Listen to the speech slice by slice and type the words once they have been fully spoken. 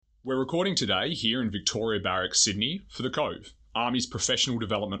We're recording today here in Victoria Barracks, Sydney, for the Cove, Army's professional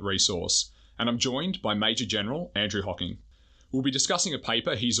development resource, and I'm joined by Major General Andrew Hocking. We'll be discussing a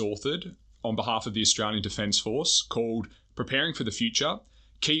paper he's authored on behalf of the Australian Defence Force called Preparing for the Future,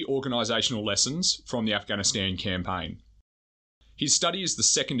 Key Organisational Lessons from the Afghanistan Campaign. His study is the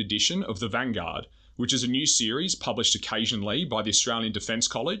second edition of The Vanguard, which is a new series published occasionally by the Australian Defence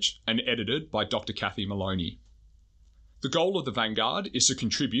College and edited by Dr. Cathy Maloney. The goal of The Vanguard is to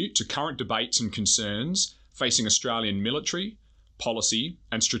contribute to current debates and concerns facing Australian military, policy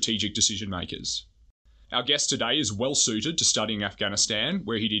and strategic decision makers. Our guest today is well suited to studying Afghanistan,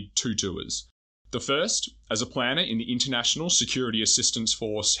 where he did 2 tours. The first as a planner in the International Security Assistance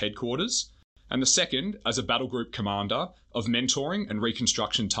Force headquarters, and the second as a battle group commander of Mentoring and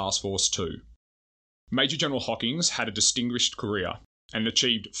Reconstruction Task Force 2. Major General Hocking's had a distinguished career and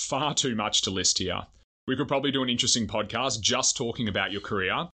achieved far too much to list here. We could probably do an interesting podcast just talking about your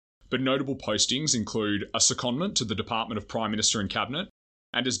career, but notable postings include a secondment to the Department of Prime Minister and Cabinet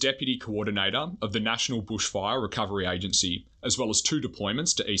and as Deputy Coordinator of the National Bushfire Recovery Agency, as well as 2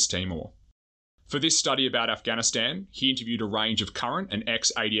 deployments to East Timor. For this study about Afghanistan, he interviewed a range of current and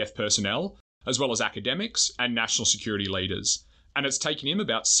ex-ADF personnel, as well as academics and national security leaders, and it's taken him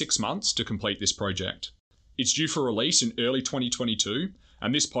about 6 months to complete this project. It's due for release in early 2022,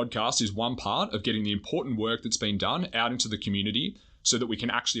 and this podcast is one part of getting the important work that's been done out into the community so that we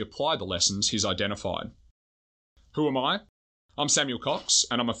can actually apply the lessons he's identified. Who am I? I'm Samuel Cox,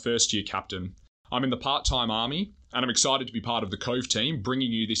 and I'm a first-year captain. I'm in the part-time Army, and I'm excited to be part of the Cove team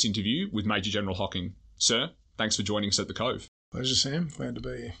bringing you this interview with Major General Hocking. Sir, thanks for joining us at the Cove. Pleasure, Sam. Glad to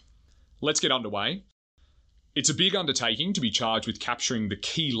be here. Let's get underway. It's a big undertaking to be charged with capturing the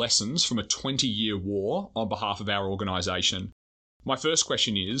key lessons from a 20-year war on behalf of our organisation. My first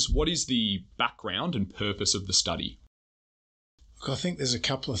question is, what is the background and purpose of the study? Look, I think there's a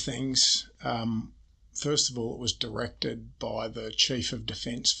couple of things. First of all, it was directed by the Chief of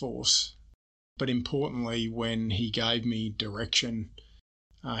Defence Force. But importantly, when he gave me direction,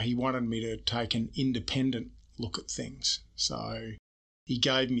 he wanted me to take an independent look at things. So he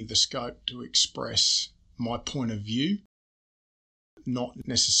gave me the scope to express my point of view, not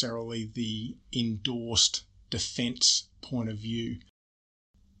necessarily the endorsed defence point of view.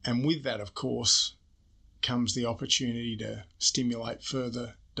 And with that, of course, comes the opportunity to stimulate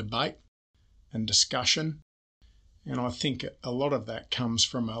further debate and discussion. And I think a lot of that comes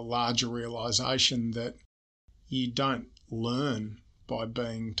from a larger realisation that you don't learn by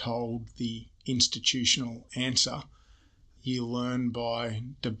being told the institutional answer. You learn by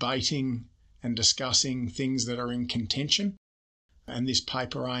debating and discussing things that are in contention. And this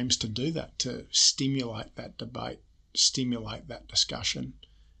paper aims to do that, to stimulate that debate, stimulate that discussion,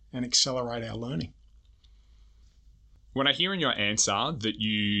 and accelerate our learning. When I hear in your answer that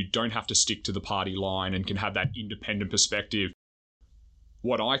you don't have to stick to the party line and can have that independent perspective,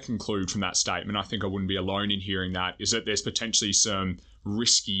 what I conclude from that statement, I think I wouldn't be alone in hearing that, is that there's potentially some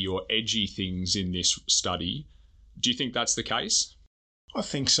risky or edgy things in this study. Do you think that's the case? I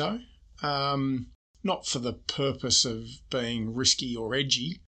think so. Not for the purpose of being risky or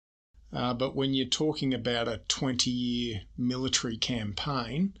edgy, but when you're talking about a 20-year military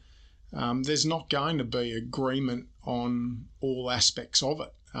campaign, there's not going to be agreement on all aspects of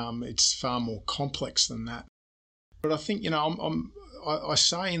it. It's far more complex than that. But I think, I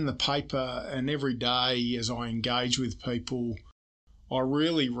say in the paper and every day as I engage with people, I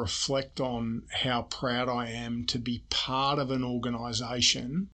really reflect on how proud I am to be part of an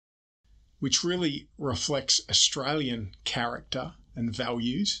organisation which really reflects Australian character and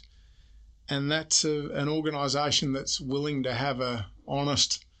values. And that's an organisation that's willing to have an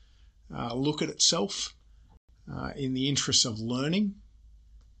honest look at itself in the interests of learning,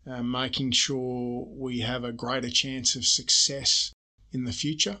 making sure we have a greater chance of success in the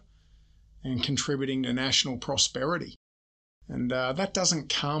future and contributing to national prosperity. And that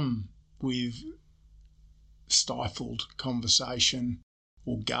doesn't come with stifled conversation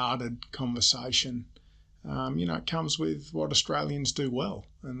or guarded conversation. It comes with what Australians do well,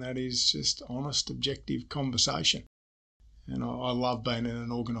 and that is just honest, objective conversation. And I love being in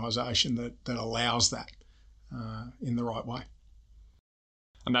an organisation that allows that in the right way.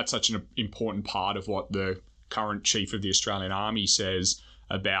 And that's such an important part of what the current Chief of the Australian Army says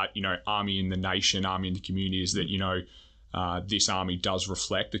about, Army in the nation, Army in the community, is that, this Army does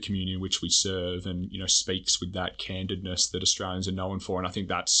reflect the community in which we serve and, speaks with that candidness that Australians are known for. And I think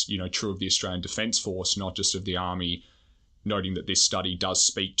that's, true of the Australian Defence Force, not just of the Army, noting that this study does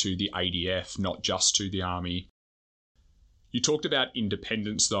speak to the ADF, not just to the Army. You talked about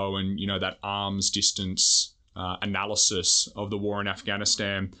independence, though, and, that arms distance analysis of the war in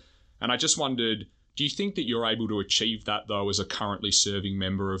Afghanistan. And I just wondered, do you think that you're able to achieve that, though, as a currently serving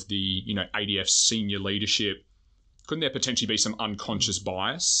member of the, ADF's senior leadership? Couldn't there potentially be some unconscious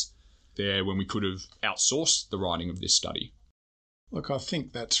bias there when we could have outsourced the writing of this study? Look, I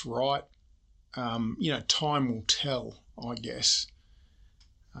think that's right. Time will tell, I guess.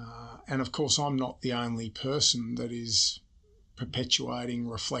 And of course, I'm not the only person that is perpetuating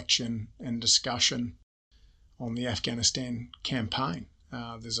reflection and discussion on the Afghanistan campaign.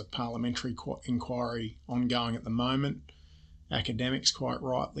 There's a parliamentary inquiry ongoing at the moment. Academics, quite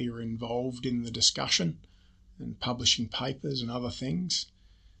rightly, are involved in the discussion and publishing papers and other things.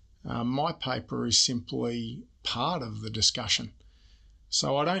 My paper is simply part of the discussion.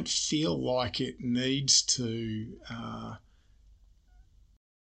 So I don't feel like it needs to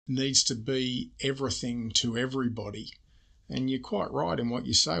be everything to everybody. And you're quite right in what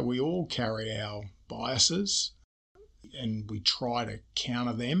you say. We all carry our biases and we try to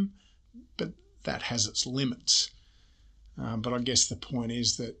counter them, but that has its limits. But I guess the point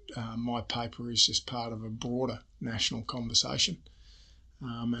is that my paper is just part of a broader national conversation.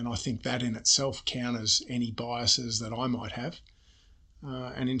 And I think that in itself counters any biases that I might have.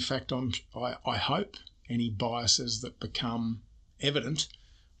 And in fact, I hope any biases that become evident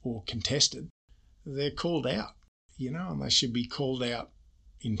or contested, they're called out, and they should be called out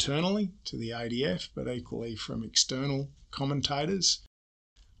internally to the ADF, but equally from external commentators.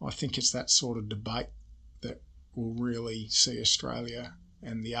 I think it's that sort of debate that will really see Australia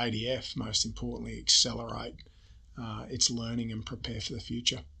and the ADF, most importantly, accelerate its learning and prepare for the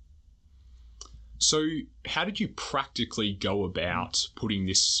future. So how did you practically go about putting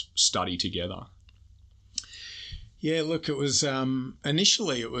this study together? Yeah, look, it was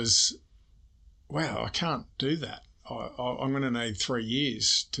initially it was, wow, I can't do that. I'm going to need 3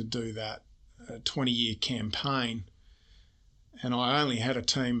 years to do that, a 20-year campaign. And I only had a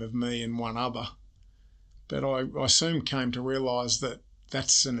team of me and one other. But I soon came to realise that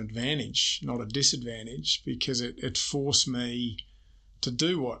that's an advantage, not a disadvantage, because it forced me to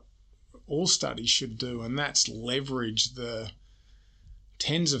do what all studies should do, and that's leverage the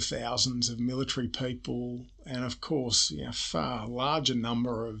tens of thousands of military people and, of course, far larger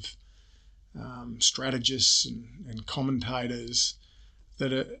number of strategists and commentators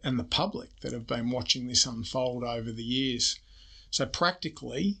and the public that have been watching this unfold over the years. So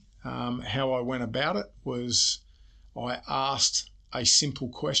practically, how I went about it was I asked a simple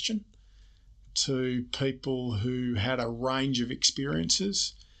question to people who had a range of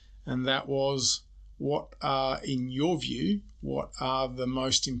experiences, and that was, in your view, what are the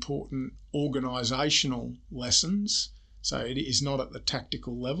most important organisational lessons? So it is not at the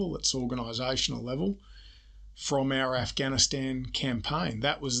tactical level, it's organisational level from our Afghanistan campaign.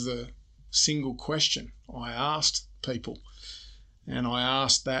 That was the single question I asked people. And I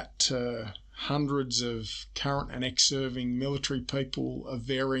asked that to hundreds of current and ex-serving military people of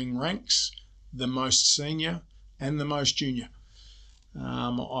varying ranks, the most senior and the most junior.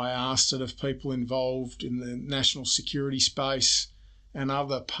 I asked it of people involved in the national security space and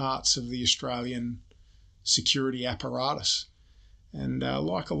other parts of the Australian security apparatus. And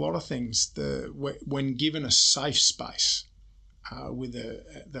like a lot of things, when given a safe space,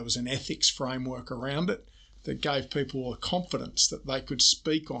 there was an ethics framework around it that gave people a confidence that they could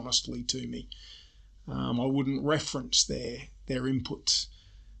speak honestly to me. I wouldn't reference their inputs.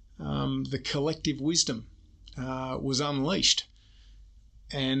 The collective wisdom was unleashed.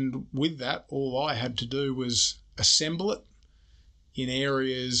 And with that, all I had to do was assemble it in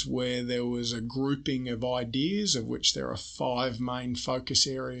areas where there was a grouping of ideas, of which there are 5 main focus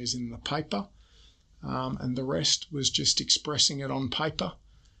areas in the paper, and the rest was just expressing it on paper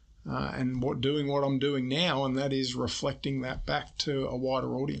and doing what I'm doing now, and that is reflecting that back to a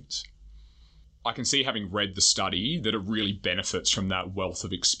wider audience. I can see, having read the study, that it really benefits from that wealth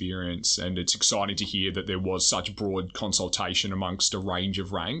of experience, and it's exciting to hear that there was such broad consultation amongst a range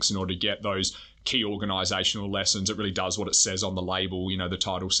of ranks in order to get those key organisational lessons. It really does what it says on the label. The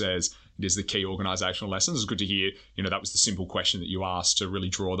title says it is the key organisational lessons. It's good to hear, that was the simple question that you asked to really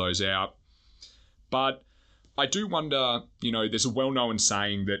draw those out. But I do wonder, there's a well-known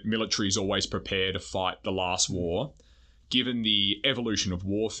saying that military is always prepared to fight the last war. Given the evolution of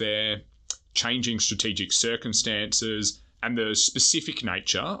warfare, changing strategic circumstances, and the specific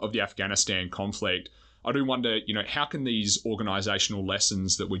nature of the Afghanistan conflict, I do wonder, how can these organisational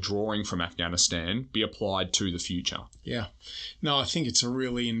lessons that we're drawing from Afghanistan be applied to the future? Yeah. No, I think it's a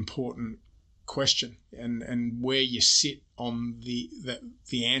really important question, and where you sit on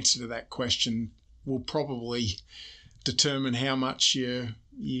the answer to that question will probably determine how much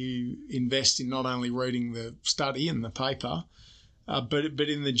you invest in not only reading the study and the paper, but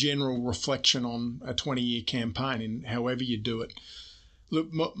in the general reflection on a 20-year campaign and however you do it. Look,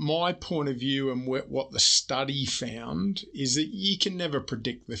 my point of view and what the study found is that you can never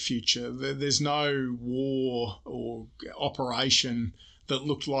predict the future. There's no war or operation that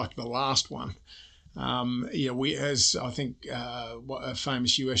looked like the last one. As I think what a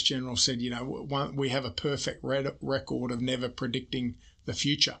famous US general said, we have a perfect record of never predicting the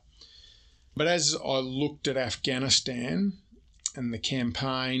future. But as I looked at Afghanistan and the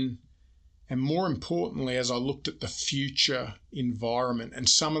campaign, and more importantly, as I looked at the future environment and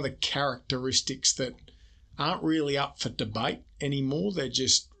some of the characteristics that aren't really up for debate anymore, they're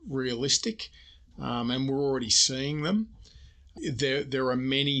just realistic, and we're already seeing them. There are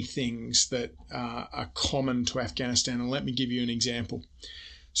many things that are common to Afghanistan, and let me give you an example.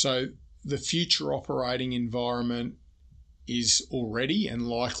 So the future operating environment is already and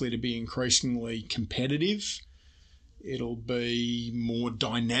likely to be increasingly competitive. It'll be more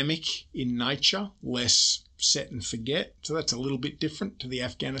dynamic in nature, less set and forget. So that's a little bit different to the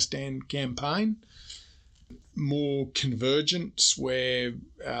Afghanistan campaign. More convergence where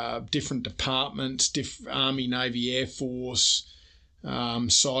different departments, Army, Navy, Air Force,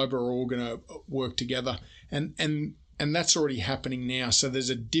 cyber are all going to work together. And that's already happening now. So there's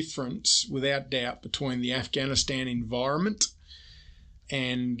a difference, without doubt, between the Afghanistan environment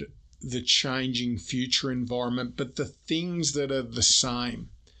and the changing future environment. But the things that are the same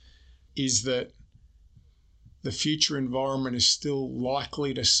is that the future environment is still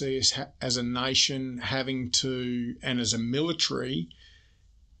likely to see us as a nation having to, and as a military,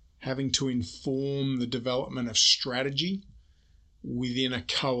 having to inform the development of strategy within a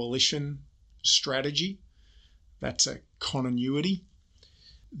coalition strategy. That's a continuity.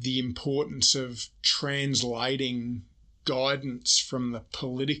 The importance of translating guidance from the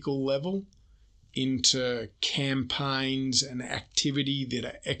political level into campaigns and activity that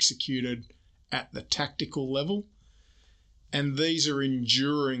are executed at the tactical level. And these are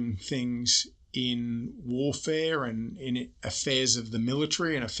enduring things in warfare and in affairs of the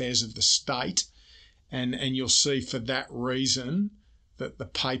military and affairs of the state. And you'll see for that reason that the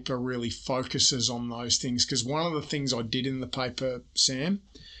paper really focuses on those things. Because one of the things I did in the paper, Sam,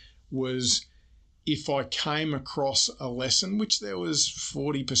 was if I came across a lesson, which there was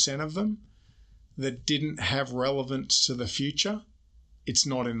 40% of them, that didn't have relevance to the future, it's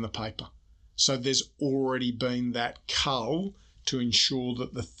not in the paper. So there's already been that cull to ensure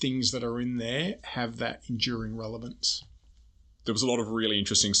that the things that are in there have that enduring relevance. There was a lot of really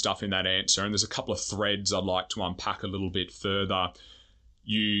interesting stuff in that answer, and there's a couple of threads I'd like to unpack a little bit further.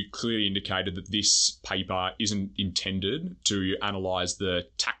 You clearly indicated that this paper isn't intended to analyse the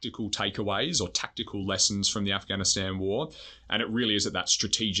tactical takeaways or tactical lessons from the Afghanistan war, and it really is at that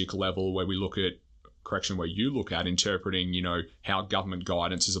strategic level where we look at, where you look at interpreting, how government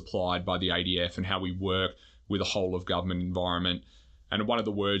guidance is applied by the ADF and how we work with a whole of government environment. And one of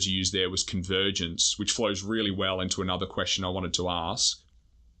the words you used there was convergence, which flows really well into another question I wanted to ask.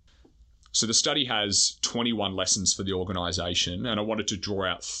 So the study has 21 lessons for the organisation, and I wanted to draw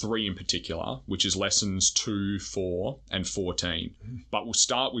out 3 in particular, which is lessons 2, 4, and 14. But we'll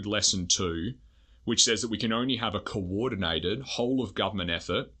start with lesson 2, which says that we can only have a coordinated whole of government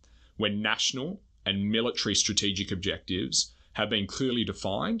effort when national and military strategic objectives have been clearly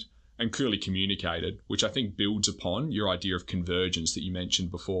defined and clearly communicated, which I think builds upon your idea of convergence that you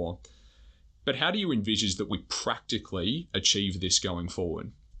mentioned before. But how do you envisage that we practically achieve this going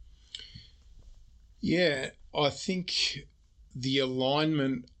forward? Yeah, I think the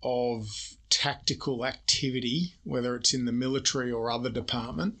alignment of tactical activity, whether it's in the military or other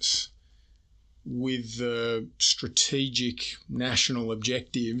departments, with the strategic national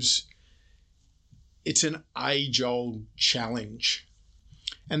objectives, it's an age-old challenge.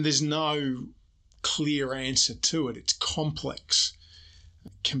 And there's no clear answer to it. It's complex.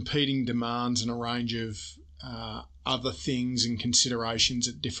 Competing demands and a range of other things and considerations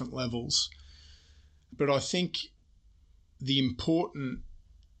at different levels. But I think the important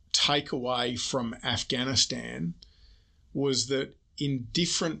takeaway from Afghanistan was that in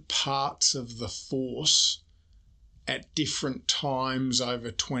different parts of the force at different times over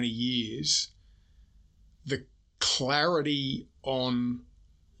 20 years, the clarity on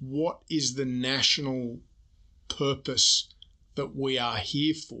what is the national purpose that we are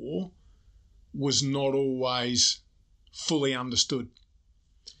here for was not always fully understood.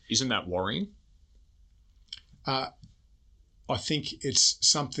 Isn't that worrying? I think it's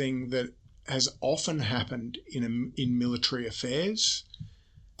something that has often happened in military affairs.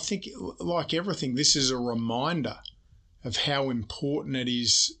 I think, like everything, this is a reminder of how important it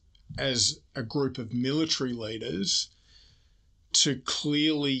is as a group of military leaders to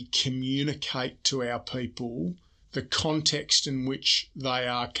clearly communicate to our people the context in which they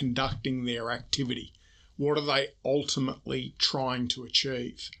are conducting their activity. What are they ultimately trying to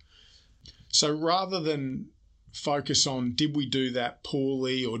achieve? So rather than focus on did we do that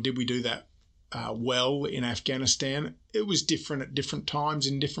poorly or did we do that well in Afghanistan, it was different at different times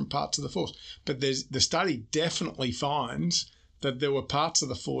in different parts of the force. But the study definitely finds that there were parts of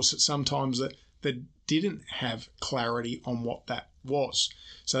the force at sometimes that didn't have clarity on what that was.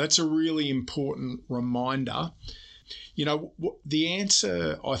 So that's a really important reminder. You know, the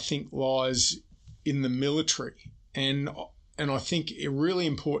answer, I think, lies in the military. And I think it really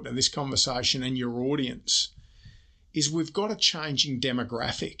important in this conversation and your audience is we've got a changing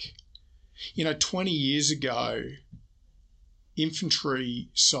demographic. You know, 20 years ago, infantry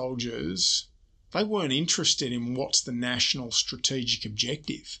soldiers, they weren't interested in what's the national strategic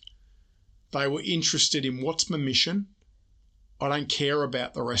objective. They were interested in what's my mission. I don't care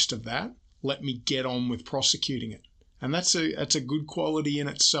about the rest of that. Let me get on with prosecuting it. And that's a good quality in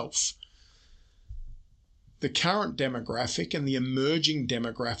itself. The current demographic and the emerging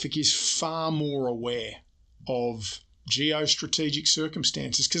demographic is far more aware of geostrategic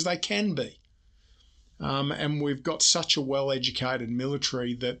circumstances because they can be. And we've got such a well-educated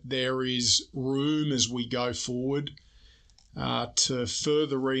military that there is room as we go forward to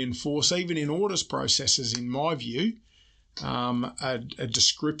further reinforce, even in orders processes, in my view, a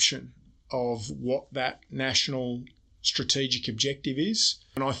description of what that national strategic objective is.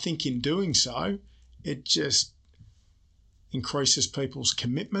 And I think in doing so, it just increases people's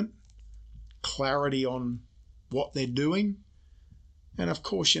commitment, clarity on what they're doing. And of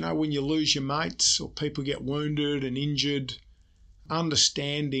course, you know, when you lose your mates or people get wounded and injured,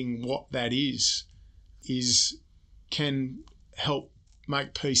 understanding what that is can help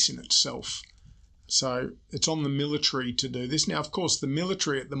make peace in itself. So it's on the military to do this. Now, of course, the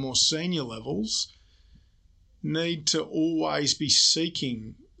military at the more senior levels need to always be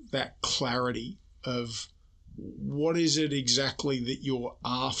seeking that clarity of what is it exactly that you're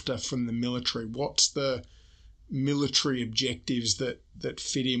after from the military? What's the military objectives that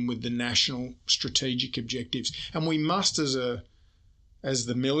fit in with the national strategic objectives? And we must, as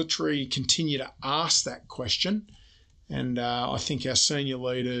the military, continue to ask that question. And I think our senior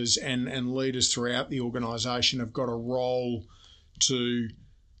leaders and leaders throughout the organisation have got a role to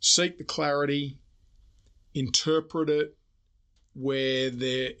seek the clarity, interpret it where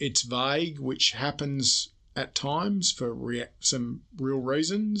it's vague, which happens at times for some real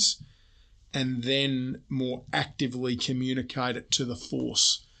reasons, and then more actively communicate it to the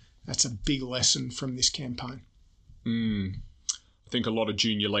force. That's a big lesson from this campaign. I think a lot of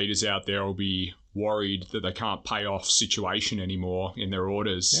junior leaders out there will be worried that they can't pay off situation anymore in their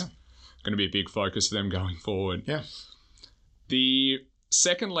orders. Yeah. Going to be a big focus for them going forward. Yeah. The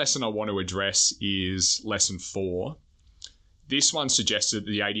second lesson I want to address is lesson 4. This one suggests that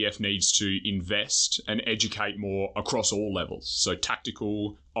the ADF needs to invest and educate more across all levels, so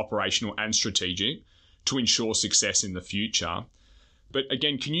tactical, operational and strategic, to ensure success in the future. But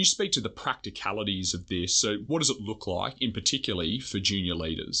again, can you speak to the practicalities of this? So what does it look like, in particularly for junior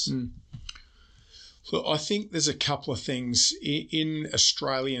leaders? So I think there's a couple of things in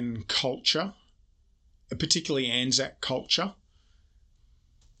Australian culture, particularly Anzac culture.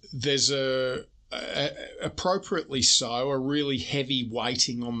 There's appropriately so, a really heavy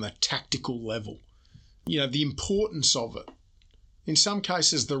weighting on the tactical level. You know, the importance of it. In some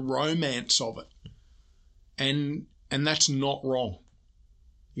cases, the romance of it. And that's not wrong,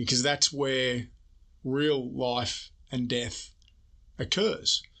 because that's where real life and death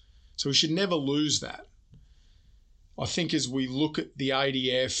occurs. So we should never lose that. I think as we look at the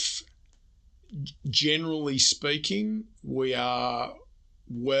ADF, generally speaking, we are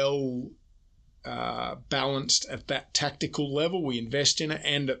well balanced at that tactical level. We invest in it,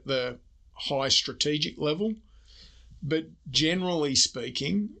 and at the high strategic level. But generally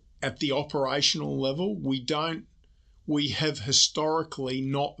speaking, at the operational level, we have historically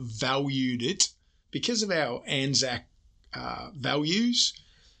not valued it because of our Anzac values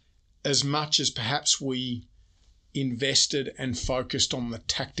as much as perhaps we invested and focused on the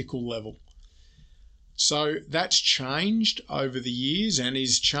tactical level. So that's changed over the years and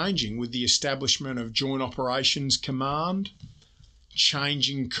is changing with the establishment of Joint Operations Command,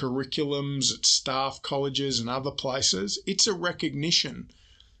 changing curriculums at staff colleges and other places. It's a recognition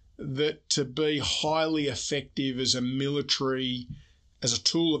that to be highly effective as a military, as a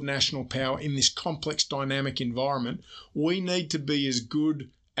tool of national power in this complex dynamic environment, we need to be as good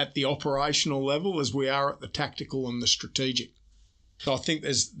at the operational level as we are at the tactical and the strategic. So I think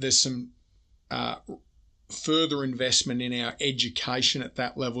there's some further investment in our education at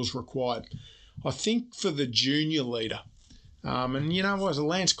that level is required. I think for the junior leader, and as a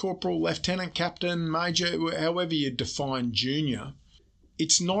lance corporal, lieutenant, captain, major, however you define junior,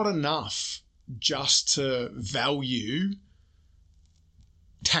 it's not enough just to value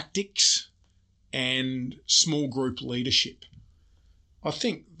tactics and small group leadership. I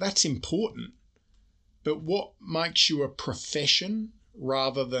think that's important, but what makes you a profession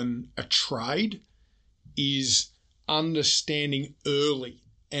rather than a trade is understanding early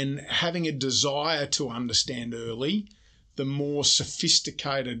and having a desire to understand early the more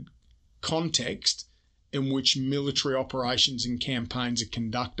sophisticated context in which military operations and campaigns are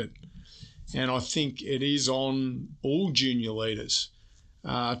conducted. And I think it is on all junior leaders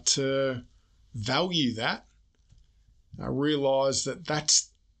to value that, realise that that's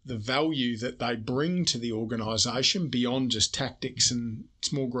the value that they bring to the organisation beyond just tactics and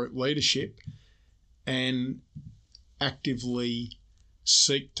small group leadership, and actively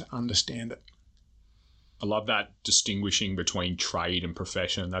seek to understand it. I love that distinguishing between trade and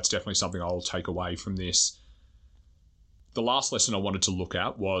profession. That's definitely something I'll take away from this. The last lesson I wanted to look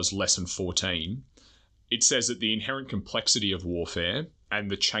at was lesson 14. It says that the inherent complexity of warfare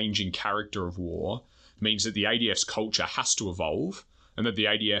and the changing character of war means that the ADF's culture has to evolve and that the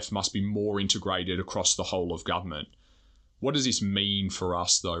ADF must be more integrated across the whole of government. What does this mean for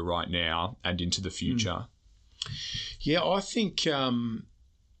us, though, right now and into the future? Yeah, I think at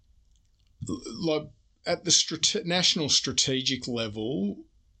the national strategic level,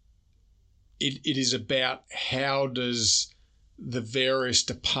 it is about how does the various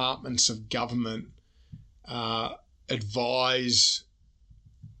departments of government advise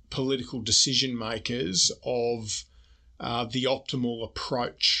political decision makers of the optimal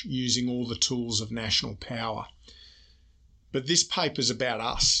approach using all the tools of national power. But this paper's about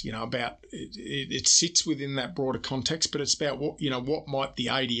us, about it sits within that broader context, but it's about what might the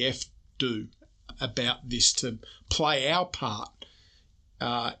ADF do about this to play our part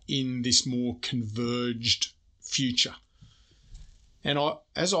in this more converged future. And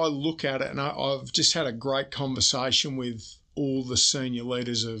as I look at it, and I've just had a great conversation with all the senior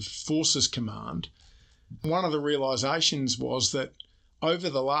leaders of Forces Command, one of the realisations was that over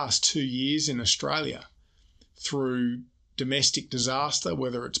the last 2 years in Australia, through domestic disaster,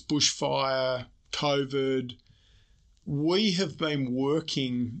 whether it's bushfire, COVID, we have been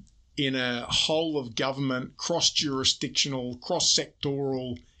working in a whole of government, cross-jurisdictional,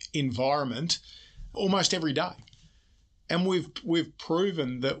 cross-sectoral environment almost every day. And we've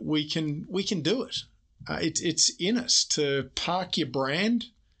proven that we can do it. It's in us to park your brand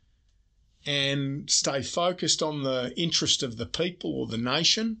and stay focused on the interest of the people or the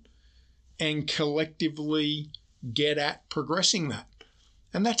nation and collectively get at progressing that.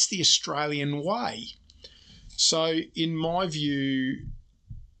 And that's the Australian way. So in my view,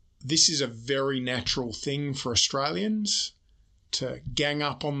 this is a very natural thing for Australians to gang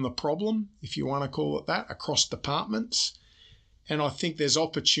up on the problem, if you want to call it that, across departments. And I think there's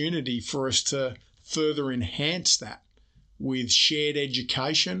opportunity for us to further enhance that with shared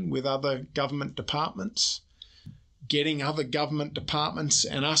education with other government departments, getting other government departments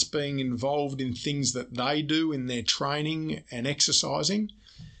and us being involved in things that they do in their training and exercising.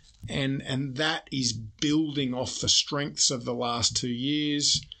 And that is building off the strengths of the last 2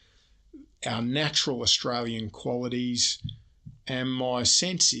 years, our natural Australian qualities, and my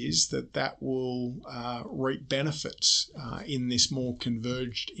sense is that will reap benefits in this more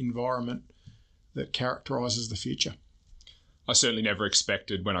converged environment that characterises the future. I certainly never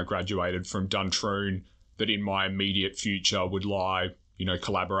expected when I graduated from Duntroon that in my immediate future would lie,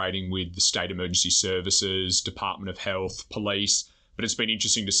 collaborating with the State Emergency Services, Department of Health, Police. But it's been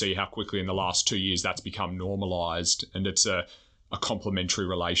interesting to see how quickly in the last 2 years that's become normalised, and it's a complementary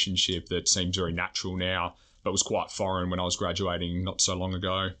relationship that seems very natural now, but was quite foreign when I was graduating not so long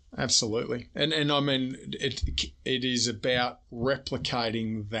ago. Absolutely. And I mean, it is about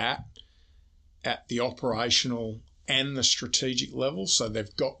replicating that at the operational and the strategic level. So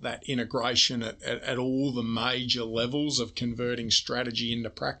they've got that integration at all the major levels of converting strategy into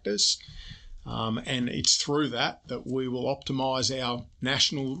practice. And it's through that we will optimise our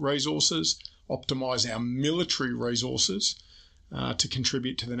national resources, optimise our military resources to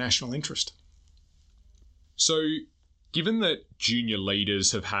contribute to the national interest. So, given that junior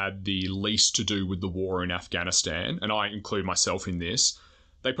leaders have had the least to do with the war in Afghanistan, and I include myself in this,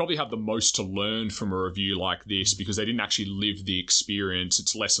 they probably have the most to learn from a review like this because they didn't actually live the experience.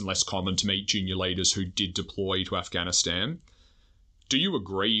 It's less and less common to meet junior leaders who did deploy to Afghanistan. Do you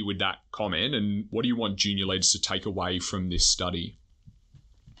agree with that comment, and what do you want junior leaders to take away from this study?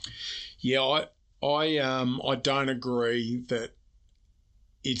 Yeah, I don't agree that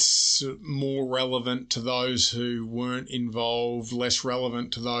it's more relevant to those who weren't involved, less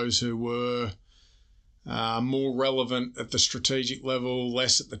relevant to those who were, more relevant at the strategic level,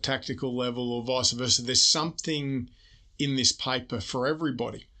 less at the tactical level, or vice versa. There's something in this paper for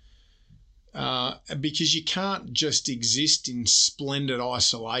everybody, because you can't just exist in splendid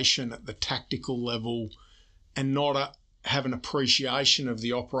isolation at the tactical level and not have an appreciation of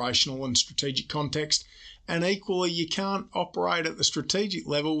the operational and strategic context. And equally, you can't operate at the strategic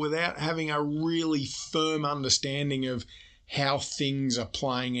level without having a really firm understanding of how things are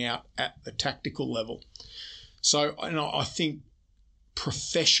playing out at the tactical level. So, I think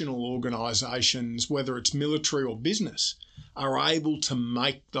professional organisations, whether it's military or business, are able to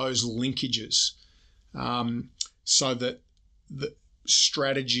make those linkages, so that the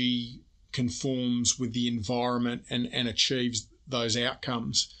strategy conforms with the environment and achieves those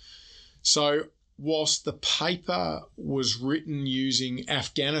outcomes. So whilst the paper was written using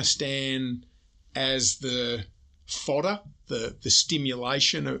Afghanistan as the fodder, the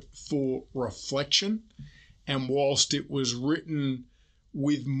stimulation for reflection, and whilst it was written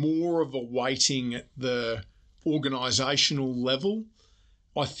with more of a weighting at the organisational level,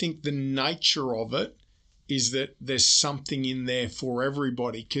 I think the nature of it is that there's something in there for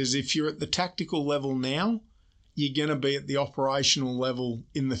everybody. Because if you're at the tactical level now, you're going to be at the operational level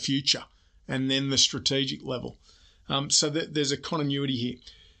in the future, and then the strategic level. So that there's a continuity here.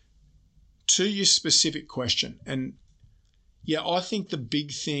 To your specific question, and yeah, I think the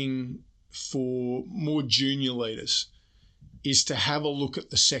big thing for more junior leaders is to have a look at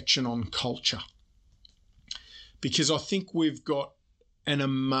the section on culture, because I think we've got an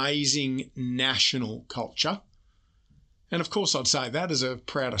amazing national culture. And of course, I'd say that as a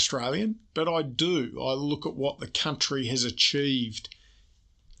proud Australian, but I look at what the country has achieved.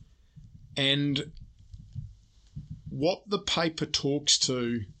 And what the paper talks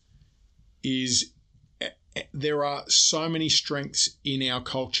to is there are so many strengths in our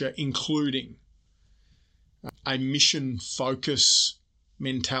culture, including a mission focus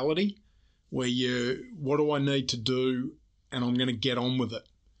mentality where what do I need to do, and I'm going to get on with it.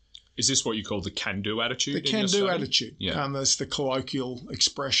 Is this what you call the can-do attitude? The can-do attitude. Yeah. That's the colloquial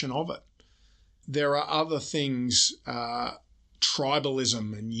expression of it. There are other things,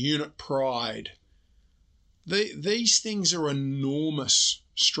 tribalism and unit pride. These things are enormous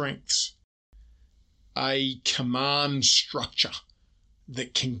strengths. A command structure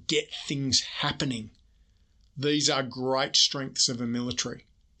that can get things happening. These are great strengths of a military.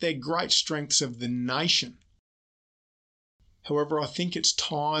 They're great strengths of the nation. However, I think it's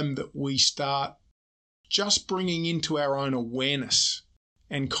time that we start just bringing into our own awareness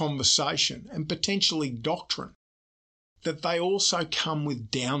and conversation and potentially doctrine that they also come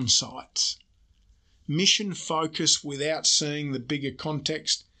with downsides. Mission focus without seeing the bigger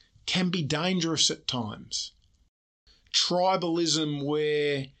context can be dangerous at times. Tribalism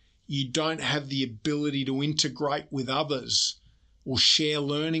where you don't have the ability to integrate with others or share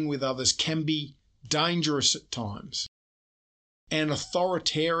learning with others can be dangerous at times. An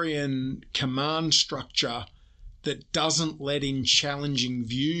authoritarian command structure that doesn't let in challenging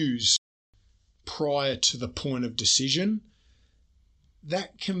views prior to the point of decision,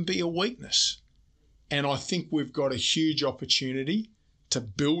 that can be a weakness. And I think we've got a huge opportunity to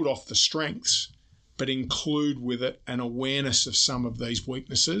build off the strengths, but include with it an awareness of some of these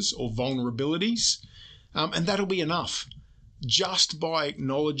weaknesses or vulnerabilities. And that'll be enough. Just by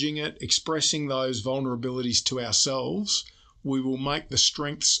acknowledging it, expressing those vulnerabilities to ourselves, we will make the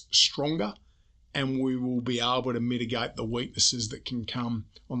strengths stronger, and we will be able to mitigate the weaknesses that can come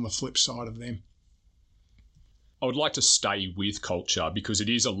on the flip side of them. I would like to stay with culture because it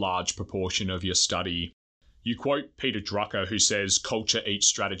is a large proportion of your study. You quote Peter Drucker, who says culture eats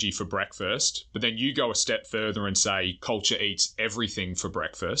strategy for breakfast, but then you go a step further and say culture eats everything for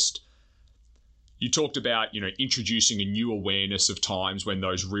breakfast. You talked about, introducing a new awareness of times when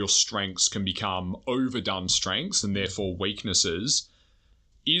those real strengths can become overdone strengths and therefore weaknesses.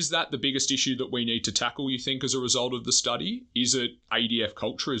 Is that the biggest issue that we need to tackle, you think, as a result of the study? Is it ADF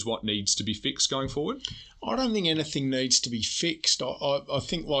culture is what needs to be fixed going forward? I don't think anything needs to be fixed. I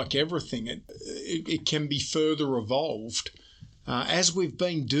think, like everything, it can be further evolved, as we've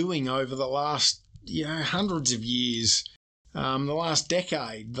been doing over the last hundreds of years, the last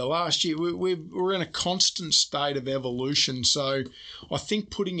decade, the last year. We're in a constant state of evolution. So I think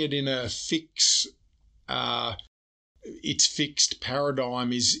putting it in a fixed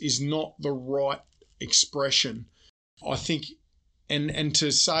paradigm is not the right expression. I think, and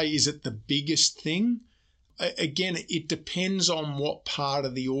to say, is it the biggest thing? again, it depends on what part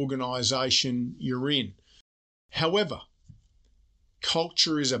of the organisation you're in. However,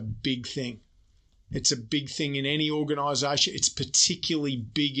 culture is a big thing. It's a big thing in any organisation. It's particularly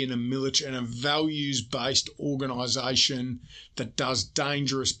big in a values-based organisation that does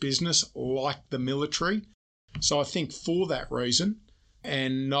dangerous business like the military. So I think for that reason,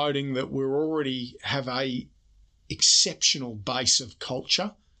 and noting that we already have a exceptional base of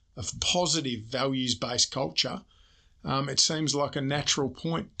culture, of positive values-based culture, it seems like a natural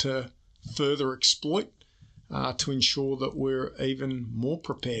point to further exploit to ensure that we're even more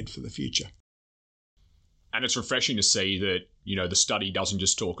prepared for the future. And it's refreshing to see that, the study doesn't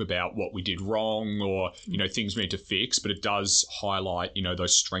just talk about what we did wrong or, things we need to fix, but it does highlight,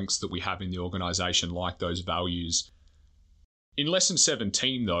 those strengths that we have in the organisation, like those values. In Lesson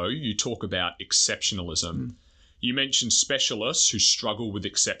 17, though, you talk about exceptionalism. You mention specialists who struggle with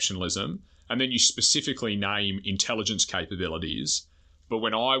exceptionalism, and then you specifically name intelligence capabilities. But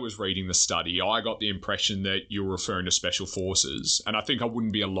when I was reading the study, I got the impression that you were referring to special forces, and I think I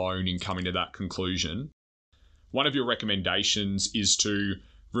wouldn't be alone in coming to that conclusion. One of your recommendations is to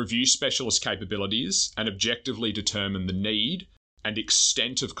review specialist capabilities and objectively determine the need and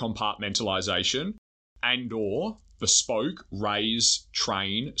extent of compartmentalisation and/or bespoke raise,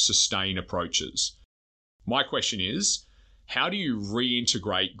 train, sustain approaches. My question is, how do you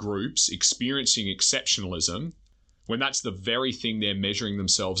reintegrate groups experiencing exceptionalism when that's the very thing they're measuring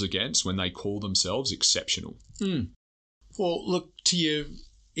themselves against when they call themselves exceptional? Well, look, to your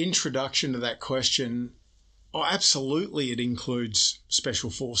introduction to that question, absolutely it includes special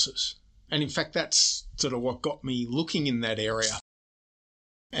forces. And in fact, that's sort of what got me looking in that area.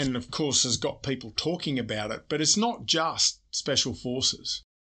 And of course has got people talking about it. But it's not just special forces.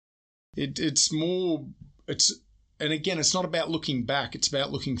 It's not about looking back, it's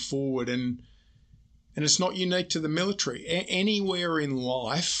about looking forward. And it's not unique to the military. Anywhere in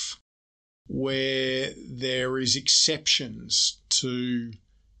life where there is exceptions to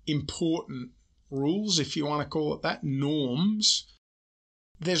important rules, if you want to call it that, norms,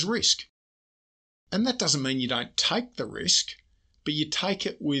 there's risk. And that doesn't mean you don't take the risk, but you take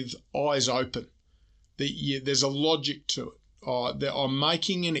it with eyes open. There's a logic to it. I'm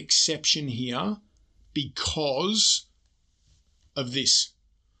making an exception here because of this.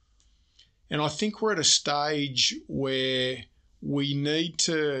 And I think we're at a stage where we need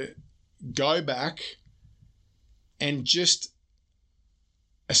to go back and just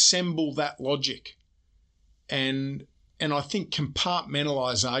assemble that logic. And I think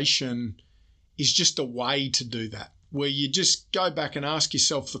compartmentalisation is just a way to do that, where you just go back and ask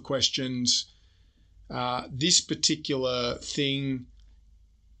yourself the questions, this particular thing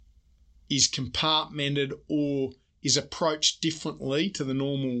is compartmented or is approached differently to the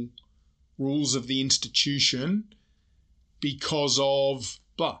normal rules of the institution because of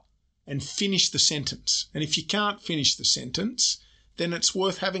blah, and finish the sentence. And if you can't finish the sentence, then it's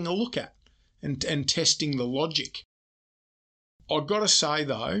worth having a look at and testing the logic. I've got to say,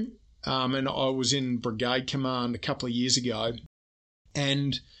 though, and I was in Brigade Command a couple of years ago,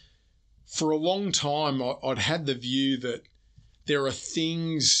 and for a long time I'd had the view that there are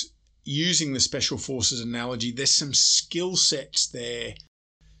things, using the Special Forces analogy, there's some skill sets there,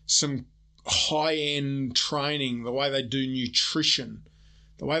 some high-end training, the way they do nutrition,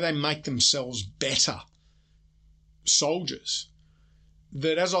 the way they make themselves better soldiers,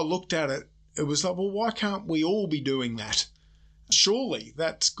 that as I looked at it, it was like, well, why can't we all be doing that? Surely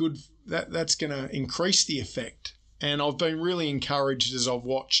that's good. That's going to increase the effect. And I've been really encouraged as I've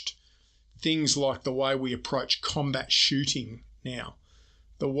watched things like the way we approach combat shooting now,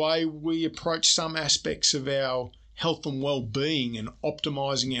 the way we approach some aspects of our health and well-being and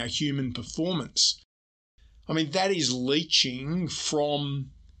optimising our human performance. I mean, that is leaching from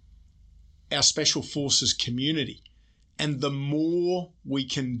our Special Forces community. And the more we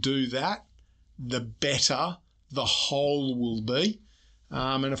can do that, the better the whole will be.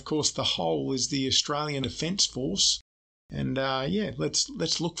 And of course, the whole is the Australian Defence Force. And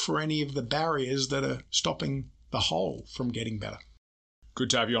let's look for any of the barriers that are stopping the whole from getting better. Good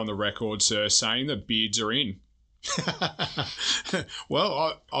to have you on the record, sir, saying that beards are in.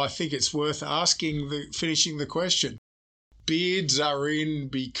 Well, I think it's worth finishing the question. Beards are in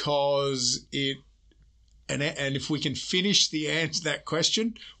because and if we can finish the answer that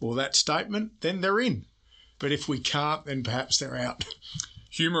question or that statement, then they're in. But if we can't, then perhaps they're out.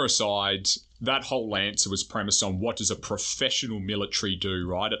 Humour aside, that whole answer was premised on what does a professional military do,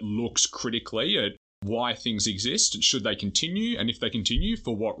 right? It looks critically at why things exist and should they continue, and if they continue,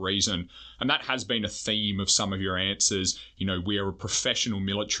 for what reason. And that has been a theme of some of your answers. We are a professional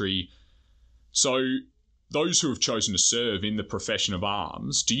military. So those who have chosen to serve in the profession of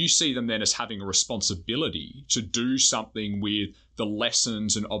arms, do you see them then as having a responsibility to do something with the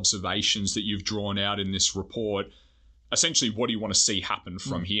lessons and observations that you've drawn out in this report? Essentially, what do you want to see happen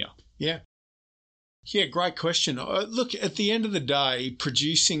from here? Yeah. Yeah, great question. Look, at the end of the day,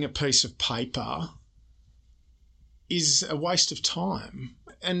 producing a piece of paper is a waste of time.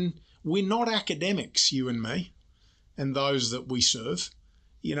 And we're not academics, you and me, and those that we serve.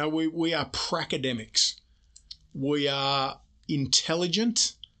 You know, we are pracademics. We are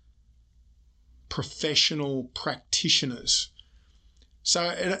intelligent, professional practitioners.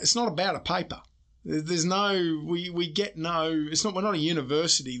 So it's not about a paper. There's no, we get no, it's not, we're not a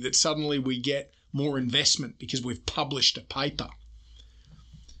university that suddenly we get more investment because we've published a paper.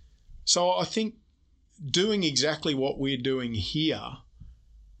 So I think doing exactly what we're doing here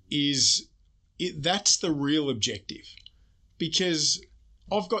that's the real objective, because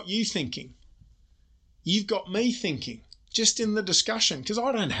I've got you thinking. You've got me thinking just in the discussion, because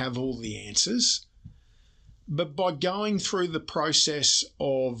I don't have all the answers. But by going through the process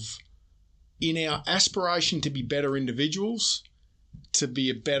of, in our aspiration to be better individuals, to be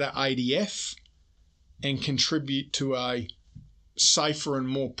a better ADF and contribute to a safer and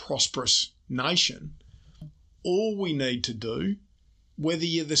more prosperous nation, all we need to do, whether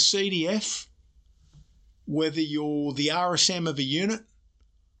you're the CDF, whether you're the RSM of a unit,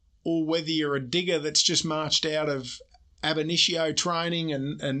 or whether you're a digger that's just marched out of ab initio training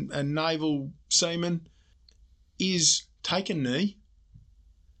and naval seaman, is take a knee,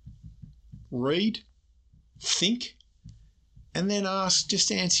 read, think, and then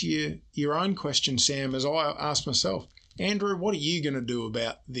answer your own question, Sam, as I asked myself. Andrew, what are you going to do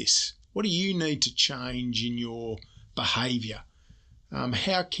about this? What do you need to change in your behaviour?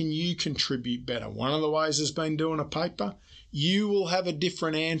 How can you contribute better? One of the ways has been doing a paper. You will have a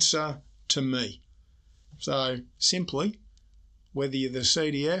different answer to me. So simply, whether you're the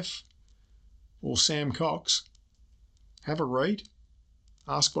CDF or Sam Cox, have a read,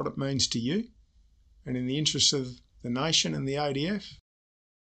 ask what it means to you, and in the interests of the nation and the ADF,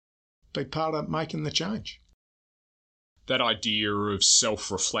 be part of making the change. That idea of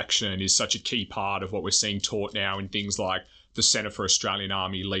self-reflection is such a key part of what we're seeing taught now in things like the Centre for Australian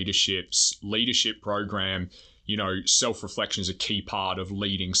Army Leadership's leadership program. You know, self-reflection is a key part of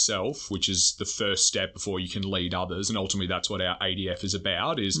leading self, which is the first step before you can lead others. And ultimately, that's what our ADF is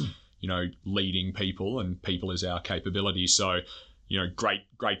about, is, you know, leading people, and people is our capability. So, you know, great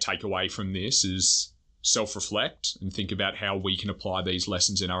takeaway from this is self-reflect and think about how we can apply these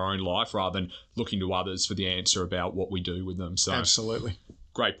lessons in our own life rather than looking to others for the answer about what we do with them. So, absolutely.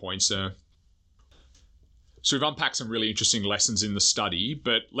 Great point, sir. So we've unpacked some really interesting lessons in the study,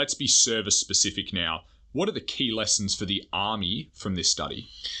 but let's be service specific now. What are the key lessons for the Army from this study?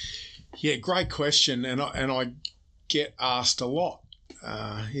 Yeah, great question. And I get asked a lot,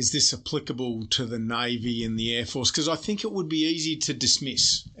 is this applicable to the Navy and the Air Force? Because I think it would be easy to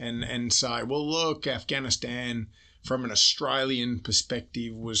dismiss and say, well, look, Afghanistan, from an Australian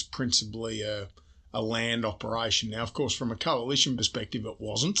perspective, was principally a land operation. Now, of course, from a coalition perspective, it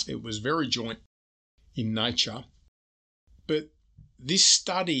wasn't. It was very joint in nature. But this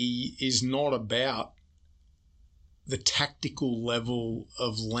study is not about the tactical level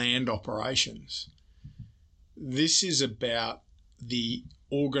of land operations. This is about the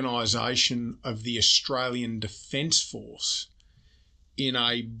organisation of the Australian Defence Force in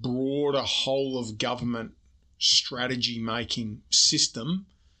a broader whole of government strategy making system,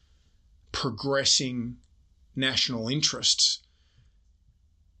 progressing national interests.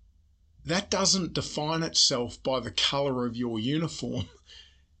 That doesn't define itself by the colour of your uniform.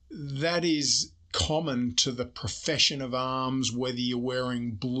 That is common to the profession of arms, whether you're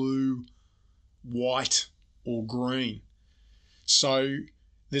wearing blue, white or green. So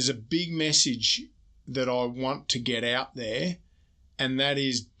there's a big message that I want to get out there, and that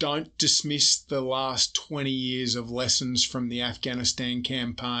is, don't dismiss the last 20 years of lessons from the Afghanistan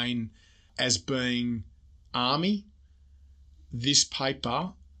campaign as being Army. This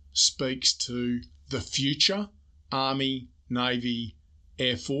paper speaks to the future, Army, Navy,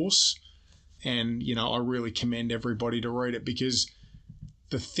 Air Force. And, you know, I really commend everybody to read it, because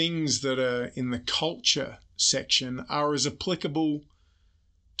the things that are in the culture section are as applicable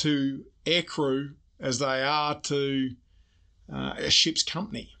to aircrew as they are to a ship's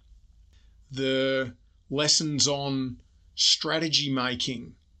company. The lessons on strategy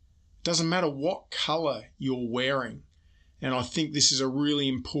making, doesn't matter what colour you're wearing. And I think this is a really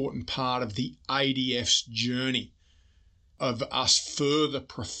important part of the ADF's journey of us further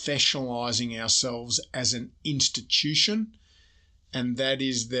professionalising ourselves as an institution and that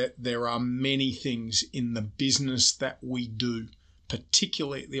is that there are many things in the business that we do,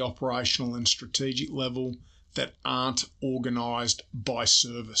 particularly at the operational and strategic level, that aren't organised by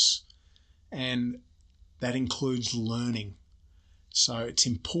service. And that includes learning. So it's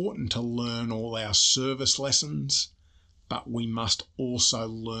important to learn all our service lessons, but we must also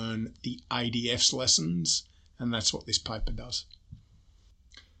learn the ADF's lessons, and that's what this paper does.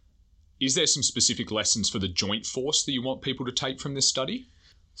 Is there some specific lessons for the joint force that you want people to take from this study?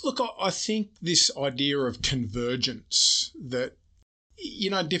 Look, I think this idea of convergence, that,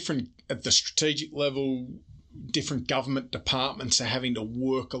 different at the strategic level, different government departments are having to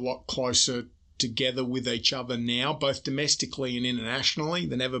work a lot closer together with each other now, both domestically and internationally,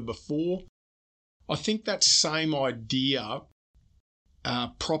 than ever before. I think that same idea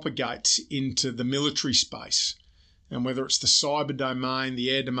propagates into the military space. And whether it's the cyber domain, the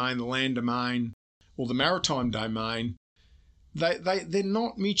air domain, the land domain, or the maritime domain, they're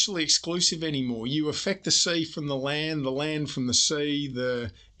not mutually exclusive anymore. You affect the sea from the land from the sea,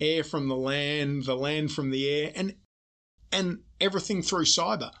 the air from the land from the air, and everything through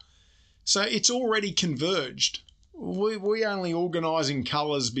cyber. So it's already converged. We only organise in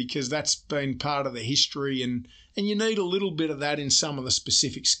colours because that's been part of the history, and you need a little bit of that in some of the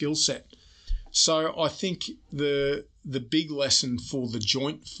specific skill set. So I think the big lesson for the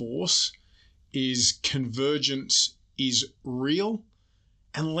joint force is convergence is real,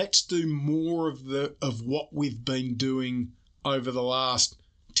 and let's do more of what we've been doing over the last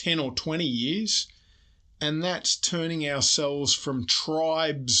 10 or 20 years, and that's turning ourselves from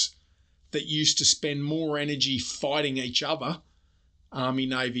tribes that used to spend more energy fighting each other, Army,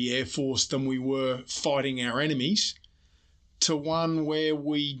 Navy, Air Force, than we were fighting our enemies, to one where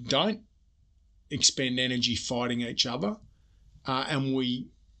we don't expend energy fighting each other, and we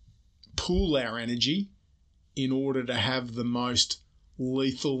pool our energy in order to have the most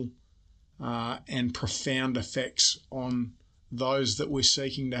lethal and profound effects on those that we're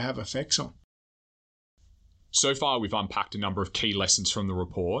seeking to have effects on. So far, we've unpacked a number of key lessons from the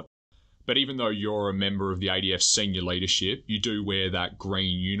report, but even though you're a member of the ADF's senior leadership, you do wear that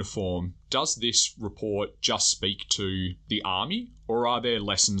green uniform. Does this report just speak to the Army, or are there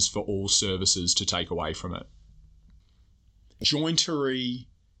lessons for all services to take away from it? Jointery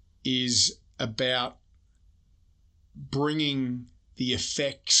is about bringing the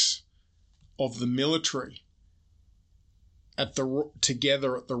effects of the military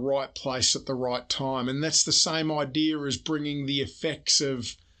together at the right place at the right time. And that's the same idea as bringing the effects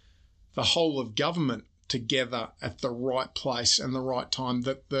of the whole of government together at the right place and the right time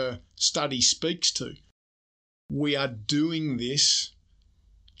that the study speaks to. We are doing this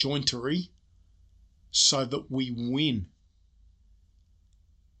jointery so that we win.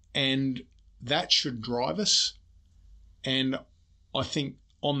 And that should drive us. And I think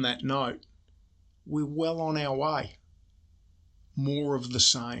on that note, we're well on our way. More of the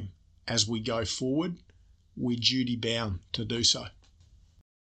same as we go forward. We're duty bound to do so.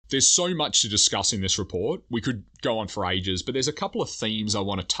 There's so much to discuss in this report. We could go on for ages, but there's a couple of themes I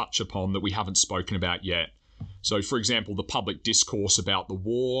want to touch upon that we haven't spoken about yet. So, for example, the public discourse about the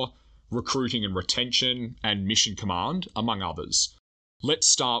war, recruiting and retention, and mission command, among others. Let's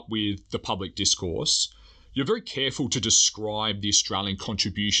start with the public discourse. You're very careful to describe the Australian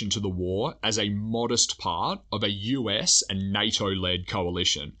contribution to the war as a modest part of a US and NATO-led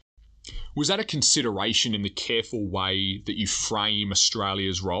coalition. Was that a consideration in the careful way that you frame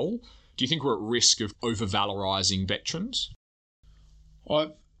Australia's role? Do you think we're at risk of over-valorising veterans? I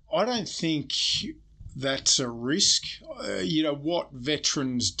don't think that's a risk. What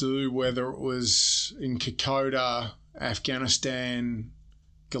veterans do, whether it was in Kokoda, Afghanistan,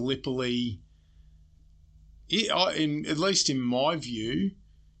 Gallipoli, at least in my view,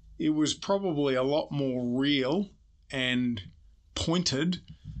 it was probably a lot more real and pointed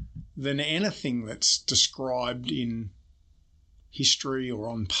than anything that's described in history or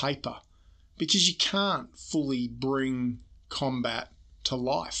on paper, because you can't fully bring combat to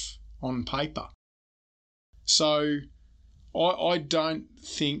life on paper. So I don't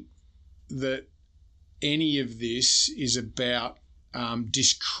think that any of this is about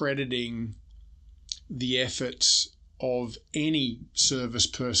discrediting the efforts of any service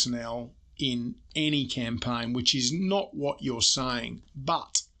personnel in any campaign, which is not what you're saying.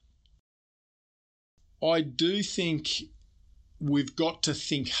 But I do think we've got to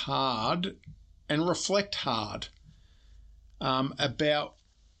think hard and reflect hard about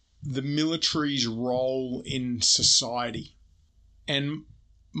the military's role in society. And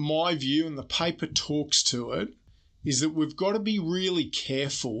my view, and the paper talks to it, is that we've got to be really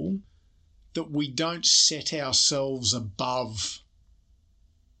careful that we don't set ourselves above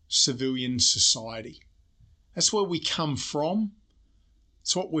civilian society. That's where we come from.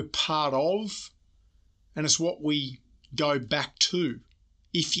 It's what we're part of, and it's what we go back to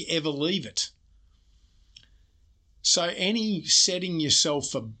if you ever leave it. So any setting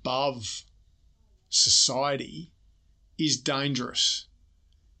yourself above society is dangerous,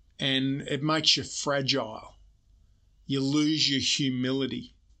 and it makes you fragile. You lose your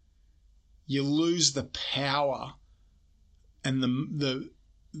humility. You lose the power and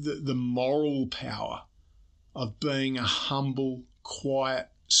the moral power of being a humble, quiet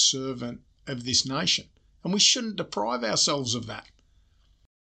servant of this nation. And we shouldn't deprive ourselves of that.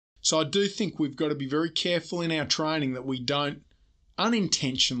 So I do think we've got to be very careful in our training that we don't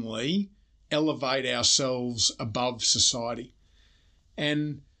unintentionally elevate ourselves above society.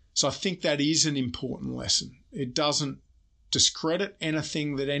 And so I think that is an important lesson. It doesn't discredit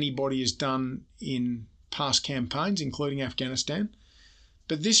anything that anybody has done in past campaigns, including Afghanistan.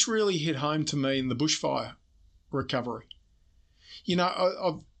 But this really hit home to me in the bushfire recovery. You know,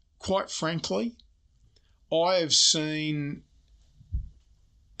 I've quite frankly, I have seen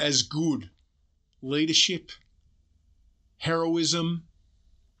as good leadership, heroism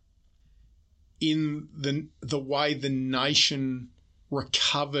in the way the nation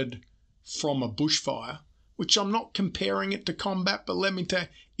recovered from a bushfire, which I'm not comparing it to combat, but let me tell you,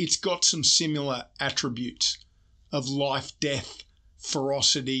 it's got some similar attributes of life, death,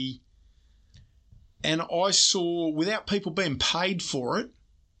 ferocity. And I saw, without people being paid for it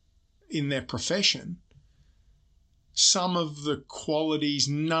in their profession, some of the qualities,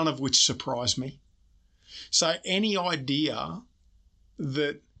 none of which surprised me. So any idea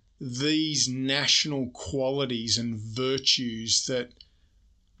that these national qualities and virtues that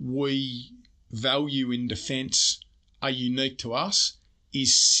we value in defence are unique to us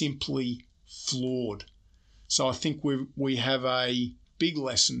is simply flawed. So I think we have a big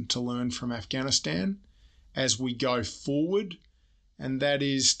lesson to learn from Afghanistan as we go forward, and that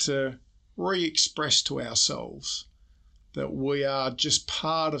is to re-express to ourselves that we are just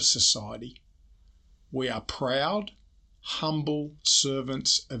part of society. We are proud, humble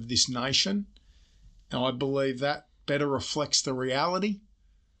servants of this nation, and I believe that better reflects the reality.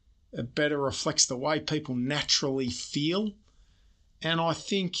 It better reflects the way people naturally feel, and I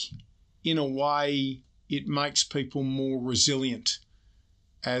think in a way it makes people more resilient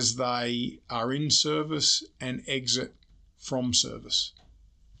as they are in service and exit from service.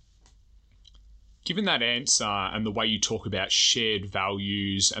 Given that answer and the way you talk about shared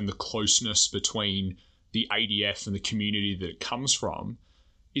values and the closeness between the ADF and the community that it comes from,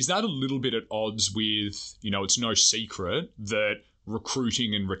 is that a little bit at odds with, it's no secret that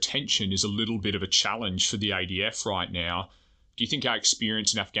recruiting and retention is a little bit of a challenge for the ADF right now? Do you think our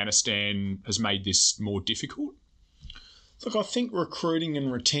experience in Afghanistan has made this more difficult? Look, I think recruiting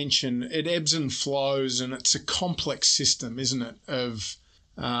and retention, it ebbs and flows, and it's a complex system, isn't it, of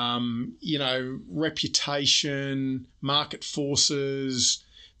reputation, market forces.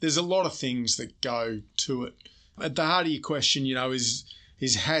 There's a lot of things that go to it. At the heart of your question, is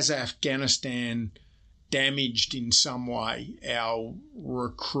has Afghanistan damaged in some way our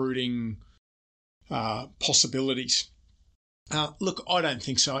recruiting possibilities? Look, I don't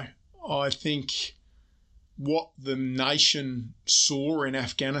think so. I think what the nation saw in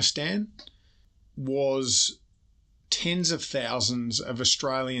Afghanistan was tens of thousands of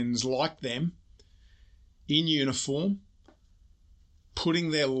Australians like them in uniform,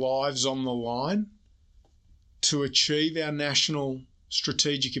 putting their lives on the line to achieve our national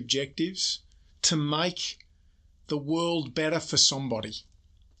strategic objectives, to make the world better for somebody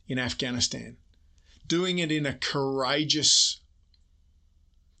in Afghanistan, doing it in a courageous,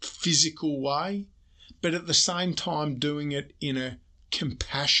 physical way, but at the same time doing it in a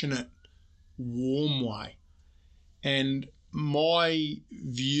compassionate, warm way. And my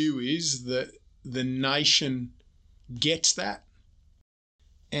view is that the nation gets that,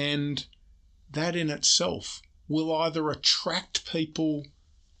 and that in itself will either attract people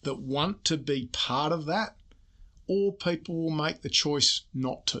that want to be part of that, or people will make the choice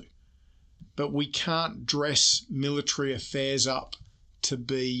not to. But we can't dress military affairs up to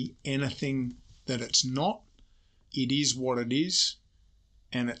be anything that it's not. It is what it is,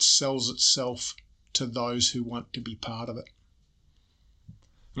 and it sells itself to those who want to be part of it.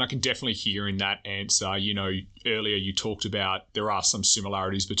 And I can definitely hear in that answer, earlier you talked about there are some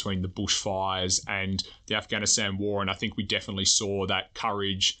similarities between the bushfires and the Afghanistan war, and I think we definitely saw that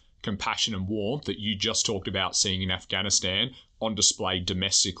courage, compassion and warmth that you just talked about seeing in Afghanistan on display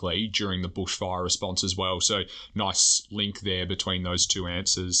domestically during the bushfire response as well. So nice link there between those two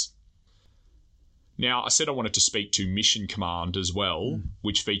answers. Now, I said I wanted to speak to Mission Command as well,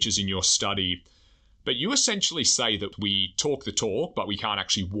 which features in your study. But you essentially say that we talk the talk, but we can't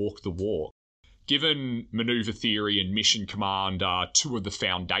actually walk the walk. Given manoeuvre theory and mission command are two of the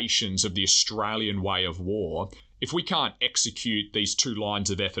foundations of the Australian way of war, if we can't execute these two lines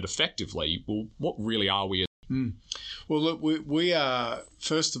of effort effectively, well, what really are we? Well, look, we are,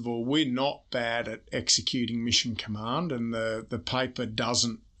 first of all, we're not bad at executing mission command, and the paper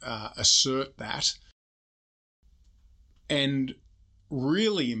doesn't assert that. And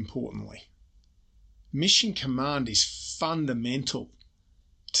really importantly, mission command is fundamental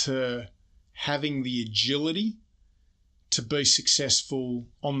to having the agility to be successful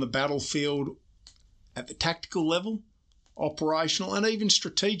on the battlefield at the tactical level, operational, and even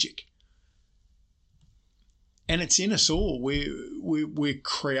strategic. And it's in us all. We're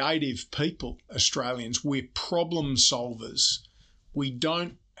creative people, Australians. We're problem solvers. We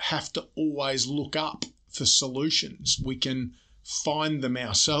don't have to always look up for solutions. We can find them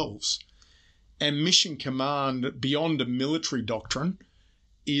ourselves. And mission command, beyond a military doctrine,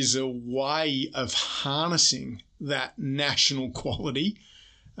 is a way of harnessing that national quality.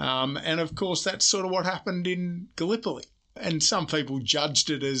 And of course, that's sort of what happened in Gallipoli. And some people judged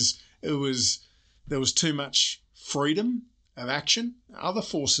it as there was too much freedom of action. Other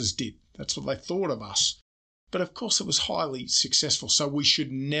forces did. That's what they thought of us. But of course, it was highly successful. So we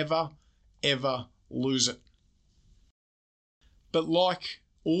should never, ever lose it. But like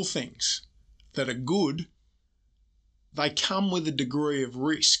all things that are good, they come with a degree of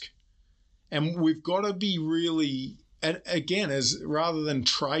risk. And we've got to be really, again, as rather than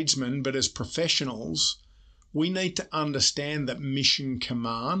tradesmen, but as professionals, we need to understand that mission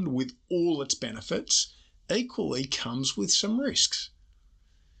command, with all its benefits, equally comes with some risks.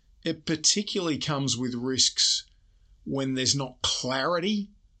 It particularly comes with risks when there's not clarity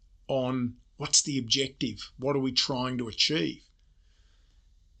on what's the objective, what are we trying to achieve.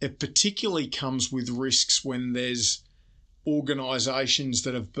 It particularly comes with risks when there's organisations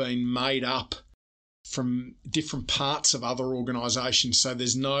that have been made up from different parts of other organisations, so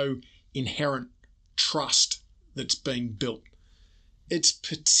there's no inherent trust that's being built. It's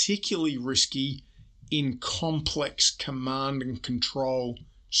particularly risky in complex command and control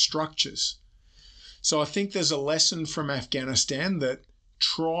structures. So I think there's a lesson from Afghanistan that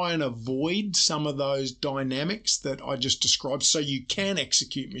try and avoid some of those dynamics that I just described so you can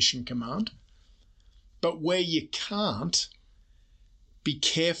execute mission command. But where you can't, be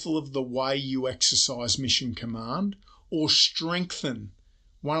careful of the way you exercise mission command or strengthen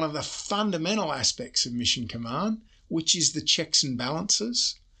one of the fundamental aspects of mission command, which is the checks and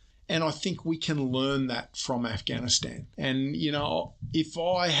balances. And I think we can learn that from Afghanistan. And, you know, if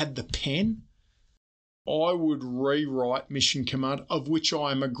I had the pen, I would rewrite mission command, of which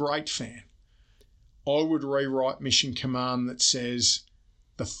I am a great fan. I would rewrite mission command that says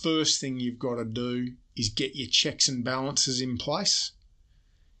the first thing you've got to do is get your checks and balances in place.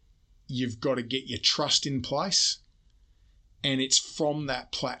 You've got to get your trust in place. And it's from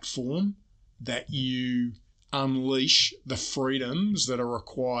that platform that you unleash the freedoms that are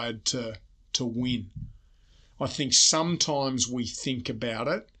required to win. I think sometimes we think about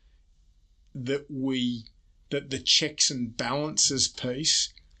it that the checks and balances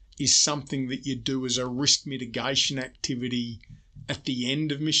piece is something that you do as a risk mitigation activity at the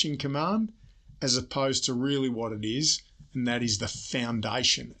end of mission command, as opposed to really what it is, and that is the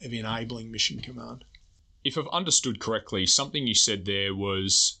foundation of enabling mission command. If I've understood correctly, something you said there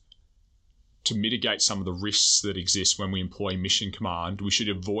was to mitigate some of the risks that exist when we employ mission command, we should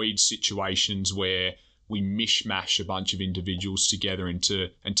avoid situations where we mishmash a bunch of individuals together and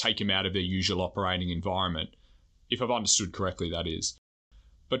take them out of their usual operating environment. If I've understood correctly, that is.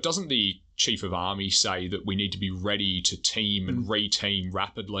 But doesn't the Chief of Army say that we need to be ready to team and re-team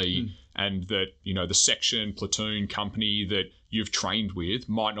rapidly, and that, you know, the section, platoon, company that you've trained with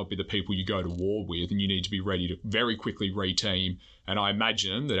might not be the people you go to war with, and you need to be ready to very quickly re-team? And I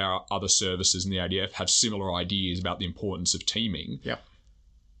imagine that our other services in the ADF have similar ideas about the importance of teaming. Yep.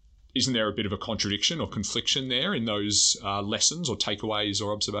 Isn't there a bit of a contradiction or confliction there in those lessons or takeaways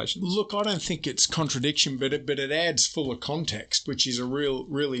or observations? Look, I don't think it's contradiction, but it adds fuller context, which is a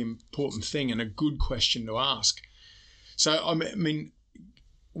really important thing and a good question to ask. So, I mean,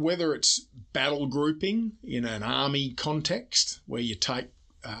 whether it's battle grouping in an army context, where you take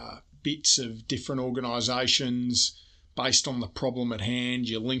bits of different organisations based on the problem at hand,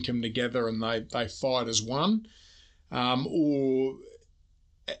 you link them together and they fight as one, or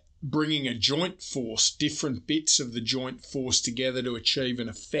bringing a joint force, different bits of the joint force together to achieve an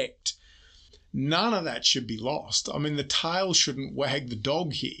effect. None of that should be lost. I mean, the tail shouldn't wag the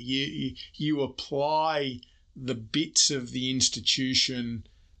dog here. You apply the bits of the institution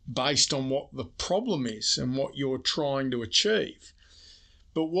based on what the problem is and what you're trying to achieve.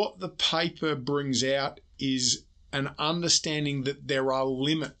 But what the paper brings out is an understanding that there are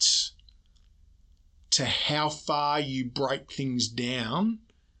limits to how far you break things down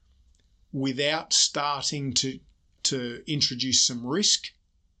without starting to introduce some risks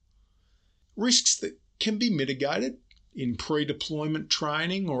that can be mitigated in pre-deployment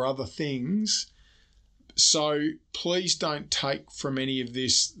training or other things. So please don't take from any of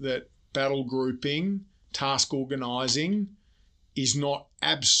this that battle grouping, task organising is not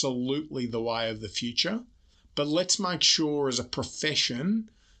absolutely the way of the future. But let's make sure as a profession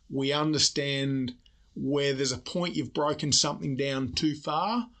we understand where there's a point you've broken something down too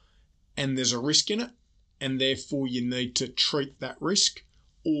far and there's a risk in it, and therefore you need to treat that risk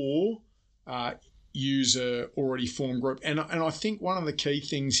or use a already formed group. And I think one of the key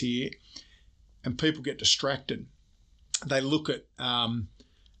things here, and people get distracted, they look at a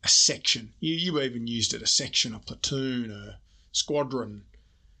section. You even used it, a section, a platoon, a squadron.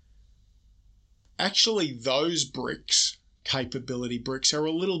 Actually, those bricks, capability bricks, are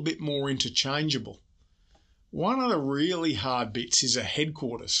a little bit more interchangeable. One of the really hard bits is a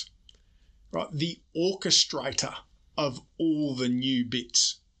headquarters, right? The orchestrator of all the new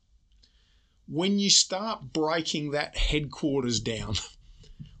bits. When you start breaking that headquarters down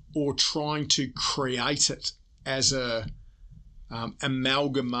or trying to create it as a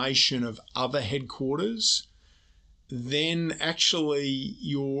amalgamation of other headquarters, then actually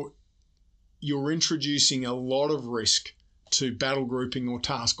you're introducing a lot of risk to battle grouping or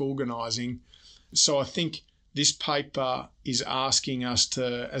task organising. So I think this paper is asking us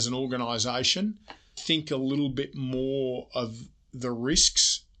to, as an organisation, think a little bit more of the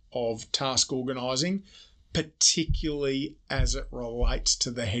risks of task organising, particularly as it relates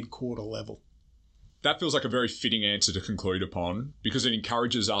to the headquarter level. That feels like a very fitting answer to conclude upon, because it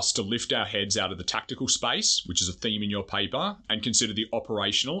encourages us to lift our heads out of the tactical space, which is a theme in your paper, and consider the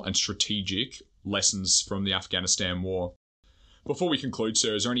operational and strategic lessons from the Afghanistan war. Before we conclude,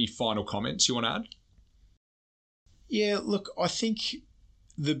 sir, is there any final comments you want to add? Yeah, look, I think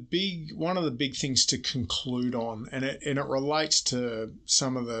one of the big things to conclude on, and it relates to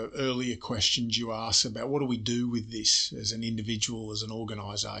some of the earlier questions you asked about what do we do with this as an individual, as an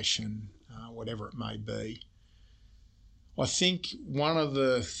organisation, whatever it may be. I think one of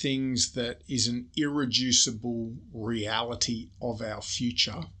the things that is an irreducible reality of our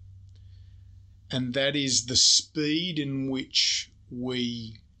future, and that is the speed in which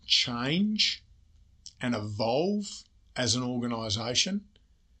we change and evolve as an organisation,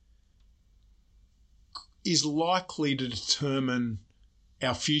 is likely to determine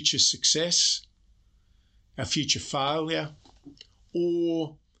our future success, our future failure,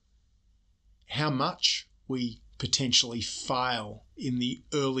 or how much we potentially fail in the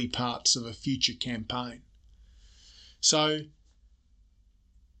early parts of a future campaign. So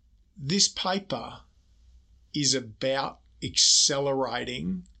this paper is about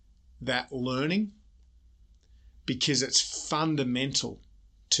accelerating that learning because it's fundamental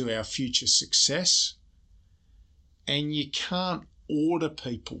to our future success. And you can't order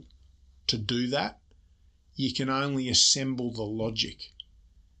people to do that. You can only assemble the logic.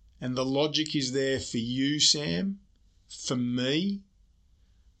 And the logic is there for you, Sam, for me,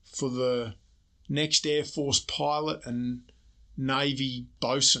 for the next Air Force pilot and Navy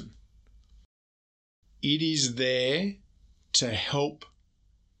bosun. It is there to help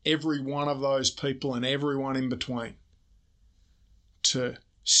every one of those people and everyone in between to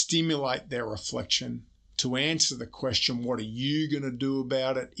stimulate their reflection, to answer the question, what are you going to do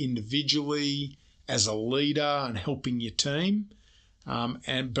about it individually, as a leader and helping your team?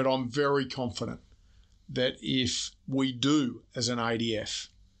 But I'm very confident that if we do, as an ADF,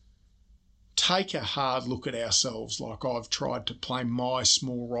 take a hard look at ourselves like I've tried to play my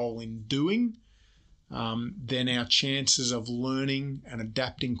small role in doing, then our chances of learning and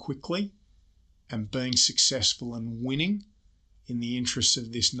adapting quickly and being successful and winning in the interests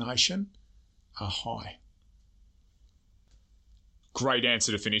of this nation are high. Great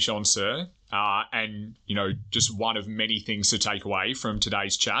answer to finish on, sir. And, just one of many things to take away from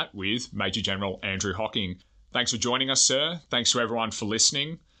today's chat with Major General Andrew Hocking. Thanks for joining us, sir. Thanks to everyone for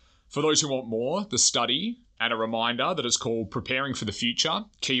listening. For those who want more, the study, and a reminder that it's called Preparing for the Future,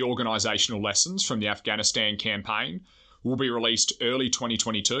 Key Organisational Lessons from the Afghanistan Campaign, will be released early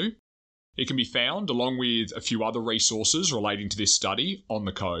 2022. It can be found, along with a few other resources relating to this study, on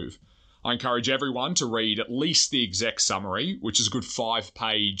the Cove. I encourage everyone to read at least the exec summary, which is a good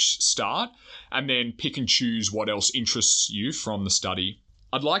 5-page start, and then pick and choose what else interests you from the study.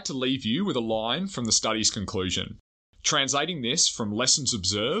 I'd like to leave you with a line from the study's conclusion. Translating this from lessons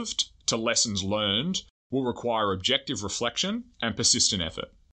observed to lessons learned will require objective reflection and persistent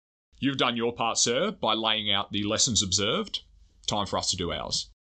effort. You've done your part, sir, by laying out the lessons observed. Time for us to do ours.